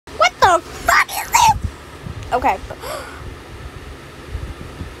Okay.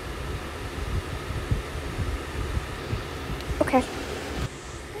 Okay.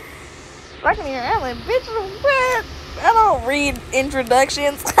 Welcome to your island, bitch. What? I don't read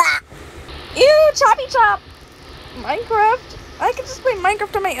introductions. Ew, choppy chop. Minecraft. I can just play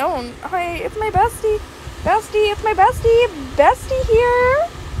Minecraft on my own. Hi, it's my bestie. Bestie, it's my bestie. Bestie here.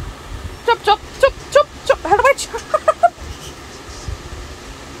 Chop, chop, chop, chop, chop. How do I chop?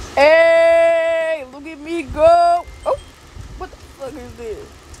 Hey, look at me go. Oh, what the fuck is this?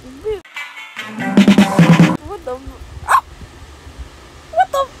 What the? Ah!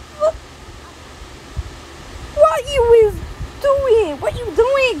 What the fuck? What you is doing? What you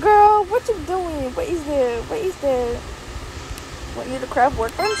doing, girl? What you doing? What is that? What is that? What, you to craft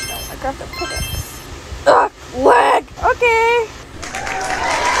workbench? No, I craft a pickaxe. Ugh, lag. Okay.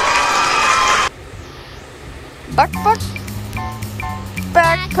 Backpack.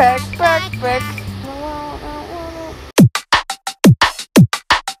 Backpack, backpack.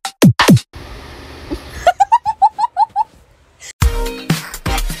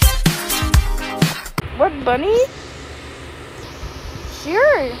 What, bunny?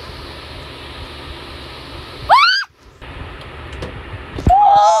 Sure.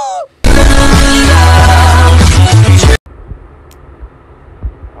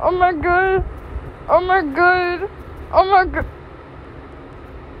 Oh my god. Oh my god. Oh my god.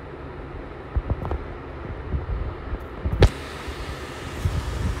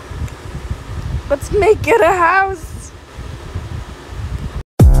 Let's make it a house.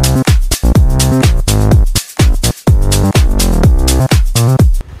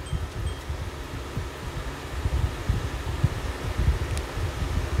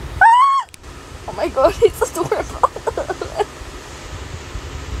 Oh my god, it's adorable.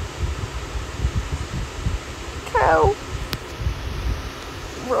 Cow.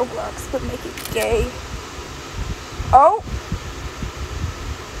 Roblox, but make it gay. Oh.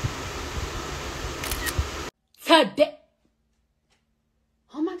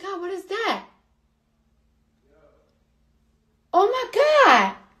 Oh my god, what is that? Oh my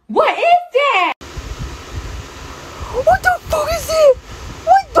god! What is that? What the fuck is it?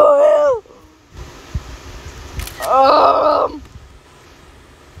 What the hell?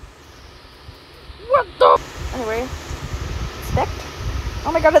 What the? Anyway, expect.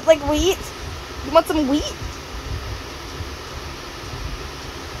 Oh my god, it's like wheat. You want some wheat?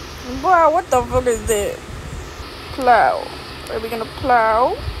 Wow, what the fuck is it? Plow. Are we gonna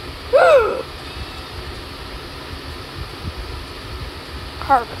plow?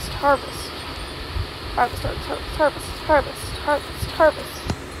 Harvest, harvest. Harvest, harvest, harvest, harvest, harvest, harvest.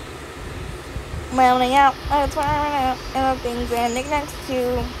 Rounding out, that's why I ran out. And the things and knickknacks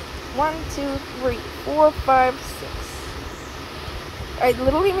to 1, 2, 3, 4, 5, 6. I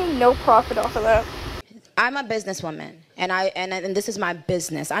literally made no profit off of that. I'm a businesswoman, and this is my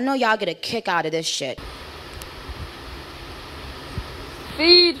business. I know y'all get a kick out of this shit.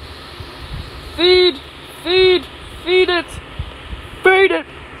 Feed, feed, feed, feed it, feed it.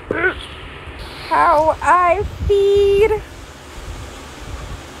 How I feed.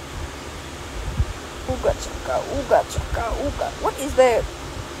 Ooga chaka, ooga chaka, ooga. What is that?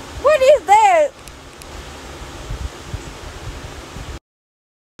 What is that?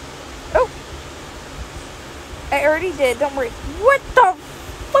 Oh, I already did. Don't worry. What the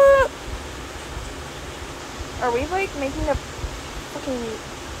fuck? Are we like making a fucking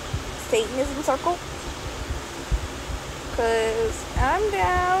Satanism circle? Cause I'm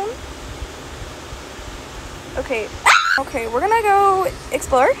down. Okay. Okay, we're gonna go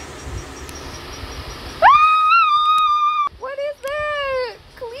explore. What is that?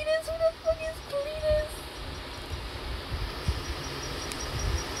 Cletus? Who the fuck is Cletus?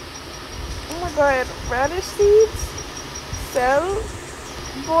 Oh my god, radish seeds? Sell?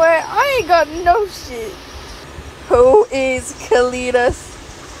 Boy, I ain't got no shit. Who is Cletus?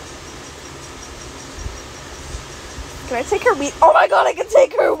 Can I take her wheat? Oh my god, I can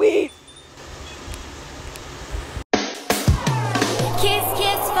take her wheat! Kiss,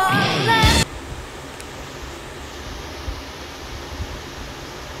 kiss for love.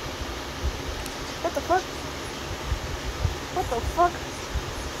 What the fuck? What the fuck?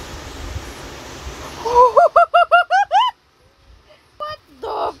 What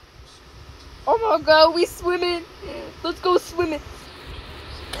the? Oh my god, we swimming. Let's go swimming.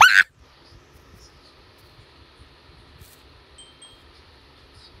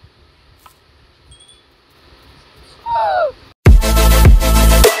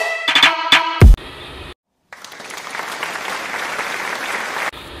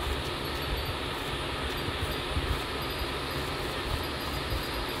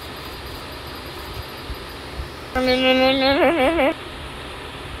 What's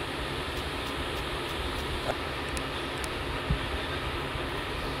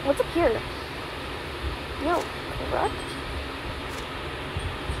up here? Yo, correct?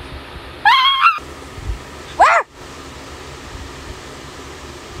 Ah!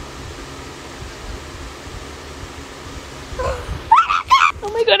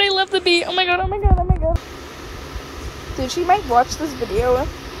 Oh my god, I love the beat. Oh my god, oh my god, oh my god. Dude, she might watch this video.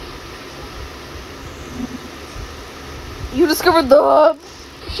 You discovered the hub.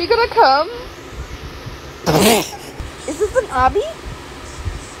 Is she gonna come? Is this an obby?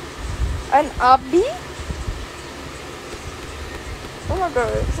 An obby? Oh my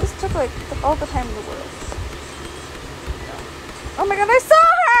god, this took like all the time in the world. Oh my god, I saw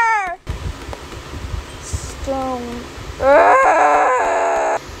her! Stone.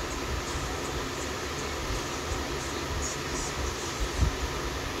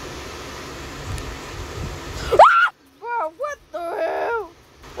 Bro, what the hell?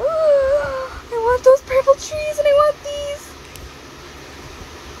 I want those purple trees and I want these.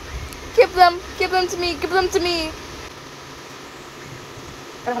 Give them to me, give them to me.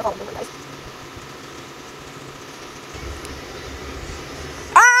 I don't have all of them, guys.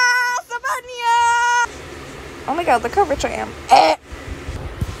 Ah, Savania! Oh my god, look how rich I am.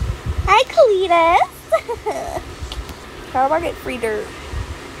 Hi, Cletus. How do I get free dirt?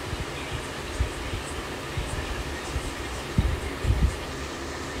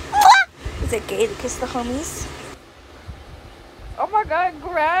 Is it gay to kiss the homies? Oh my god,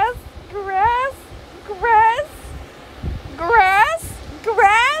 grass, grass, grass, grass,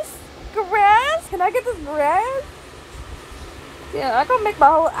 grass, grass. Can I get this grass? Yeah, I'm gonna make my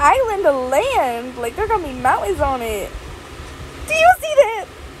whole island a land. Like, there gonna be mountains on it. Do you see that?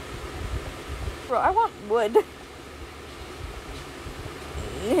 Bro, I want wood.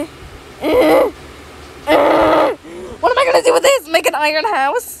 What am I gonna do with this? Make an iron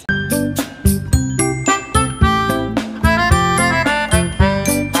house?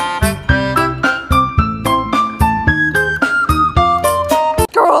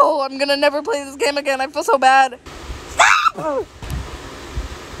 Girl, I'm gonna never play this game again. I feel so bad. Stop!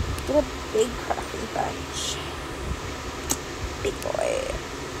 Get a big crafting bench. Big boy.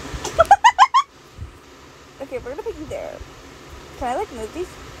 Okay, we're gonna put you there. Can I like move these?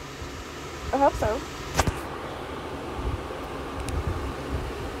 I hope so.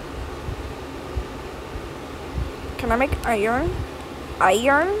 Can I make iron?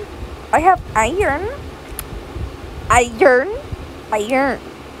 Iron? I have iron. Iron. Iron.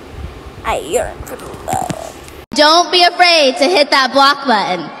 Iron for the love. Don't be afraid to hit that block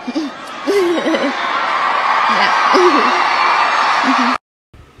button.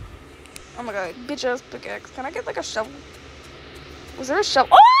 Oh my god, bitch ass pickaxe. Can I get like a shovel? Was there a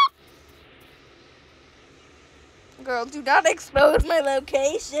shovel? Oh! Girl, do not expose my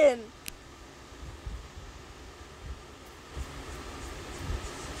location.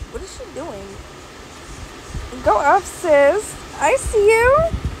 What is she doing? Go up, sis. I see you.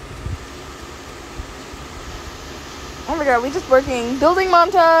 Oh my god, we just working. Building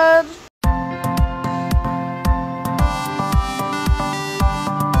montage.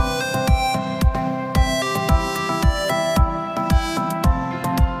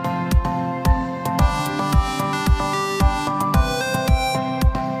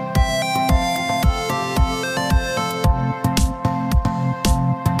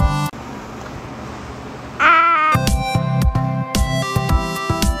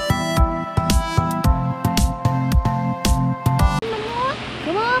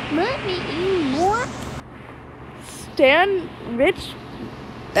 Stan Rich,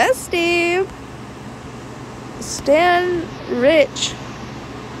 that's Steve. Stan Rich.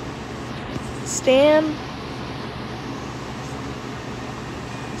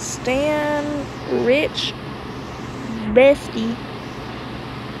 Stan Rich bestie.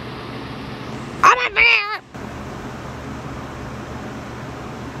 Oh my god!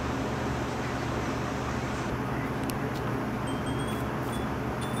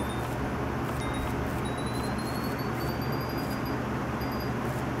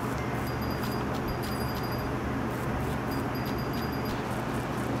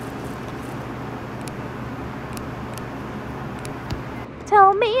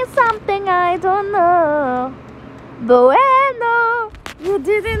 Tell me something I don't know. Bueno, you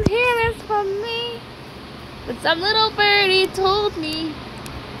didn't hear this from me, but some little birdie told me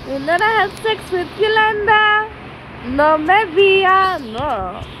that I had sex with Yolanda. No, maybe I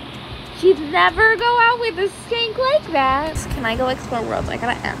know. She'd never go out with a skank like that. Can I go explore worlds? I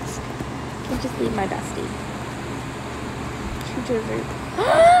gotta ask. Can just leave my bestie. She deserves.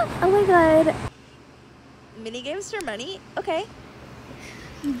 Oh my god. Mini games for money? Okay.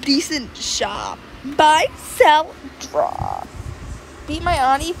 Decent shop. Buy, sell, draw. Beat my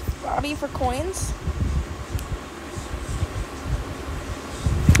auntie Bobby for coins.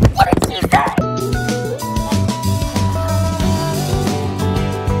 What did she say?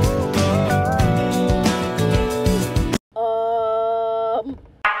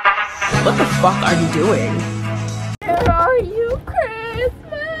 What the fuck are you doing? Where are you,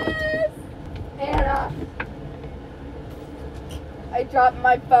 Christmas? Anna. I dropped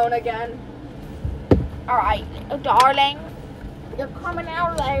my phone again. Alright, darling. You're coming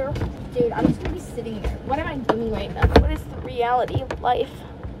out later. Dude, I'm just gonna be sitting here. What am I doing right now? What is the reality of life?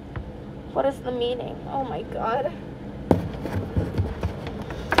 What is the meaning? Oh my god.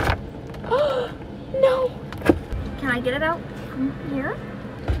 No! Can I get it out from here?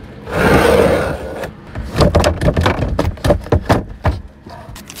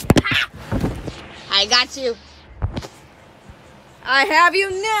 I got you. I have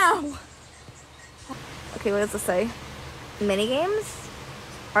you now. Okay, what does this say? Mini games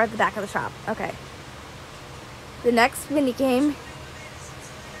are at the back of the shop. Okay. The next mini game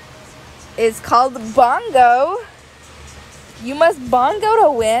is called Bongo. You must bongo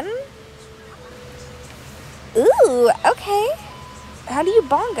to win. Ooh, okay. How do you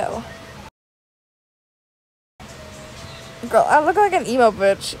bongo? Girl, I look like an emo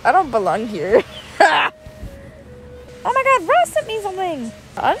bitch. I don't belong here. Oh my god, Ross sent me something.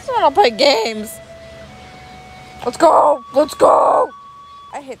 I just want to play games. Let's go. Let's go.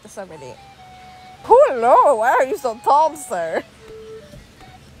 I hate this already. Oh no, why are you so tall, sir?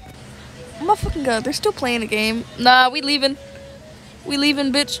 Oh my fucking god, they're still playing a game. Nah, we leaving. We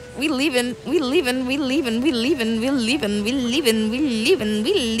leaving, bitch. We leaving. We leaving. We leaving. We leaving. We leaving. We leaving. We leaving.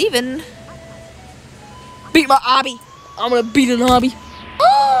 We leaving. Beat my obby. I'm gonna beat an obby.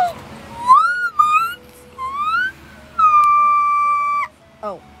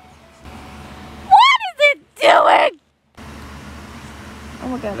 Oh. What is it doing? Oh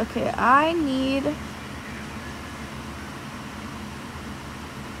my god, okay. I need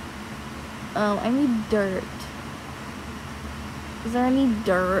dirt. Is there any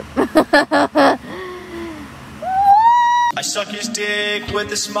dirt? I suck his dick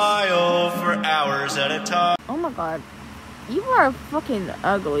with a smile for hours at a time. Oh my god. You are fucking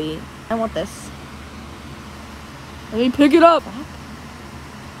ugly. I want this. Let me pick it up.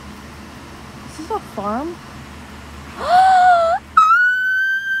 Is this a farm?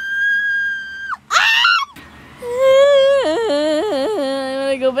 I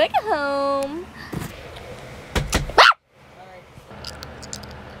wanna go back home.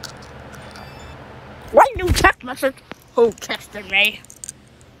 Why you text message? Who texted me?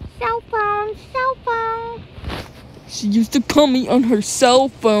 Cell phone, cell phone. She used to call me on her cell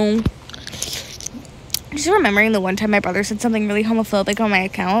phone. Just remembering the one time my brother said something really homophobic on my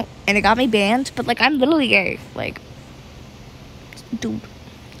account and it got me banned, but like I'm literally gay. Like, dude.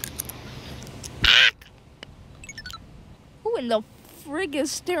 Who in the frig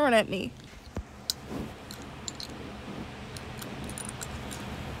is staring at me?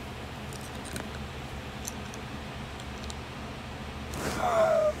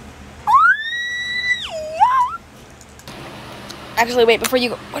 Actually, wait, before you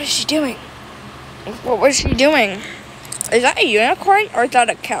go, what is she doing? What was she doing? Is that a unicorn or is that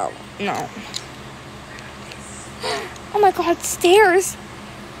a cow? No. Oh my god, stairs.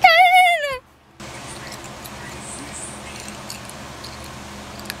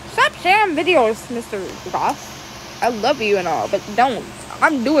 Stop sharing videos, Mr. Ross. I love you and all, but don't.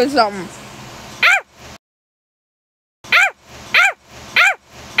 I'm doing something. Ah! Ah! Ah! Ah!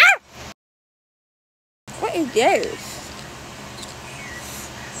 Ah! What is this?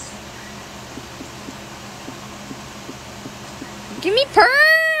 Give me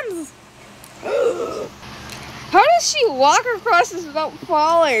perms! How does she walk across this without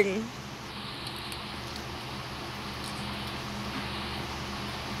falling?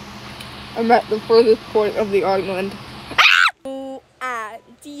 I'm at the furthest point of the island.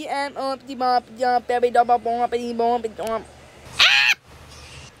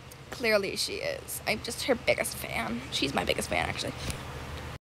 Clearly she is. I'm just her biggest fan. She's my biggest fan, actually.